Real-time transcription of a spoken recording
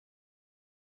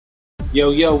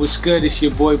Yo, what's good? It's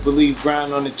your boy Bl'eve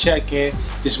Brown on the check-in.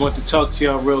 Just want to talk to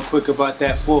y'all real quick about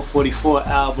that 444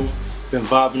 album. Been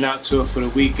vibing out to it for the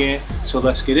weekend, so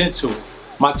let's get into it.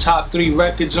 My top 3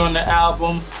 records on the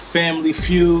album: Family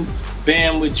Feud,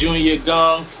 Band with Junior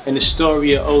Gong, and The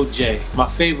Story of OJ. My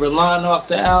favorite line off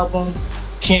the album: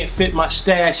 can't fit my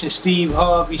stash in Steve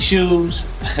Harvey shoes.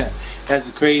 That's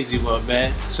a crazy one,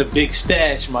 man. It's a big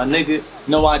stash, my nigga.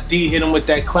 No ID hit him with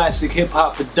that classic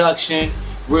hip-hop production.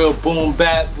 Real boom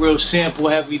bap, real sample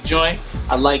heavy joint.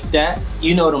 I like that.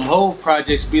 You know them whole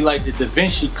projects be like the Da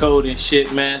Vinci Code and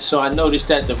shit, man. So I noticed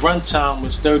that the runtime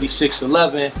was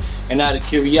 36:11, and out of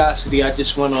curiosity I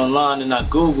just went online and I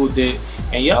googled it.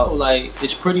 And yo, like,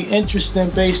 it's pretty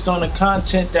interesting based on the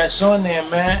content that's on there,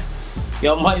 man.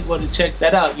 Y'all might want to check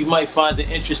that out. You might find it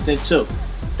interesting too.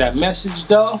 That message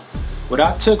though, what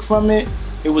I took from it,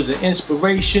 it was an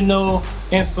inspirational,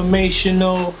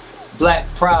 informational,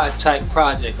 Black Pride type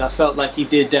project. I felt like he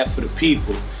did that for the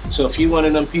people. So if you one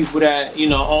of them people that, you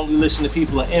know, only listen to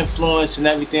people of influence and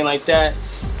everything like that,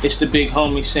 it's the big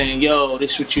homie saying, yo,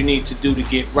 this is what you need to do to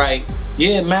get right.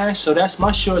 Yeah, man, so that's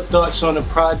my short thoughts on the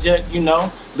project. You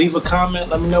know, leave a comment,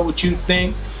 let me know what you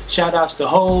think. Shout outs to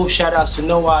Hov, shout outs to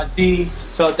No ID.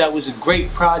 Felt that was a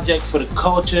great project for the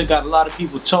culture. Got a lot of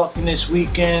people talking this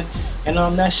weekend. And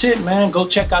that's it, man. Go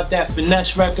check out that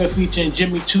Finesse record featuring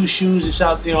Jimmy Two Shoes. It's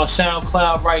out there on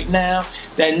SoundCloud right now.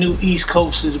 That new East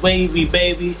Coast is wavy,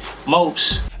 baby.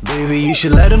 Most. Baby, you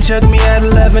should let him check me at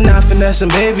 11. I finesse him,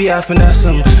 baby, I finesse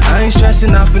him. I ain't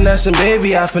stressing, I finesse him,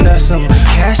 baby, I finesse him.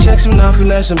 Cash checks him, I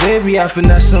finesse him, baby, I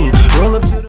finesse him. Roll up to the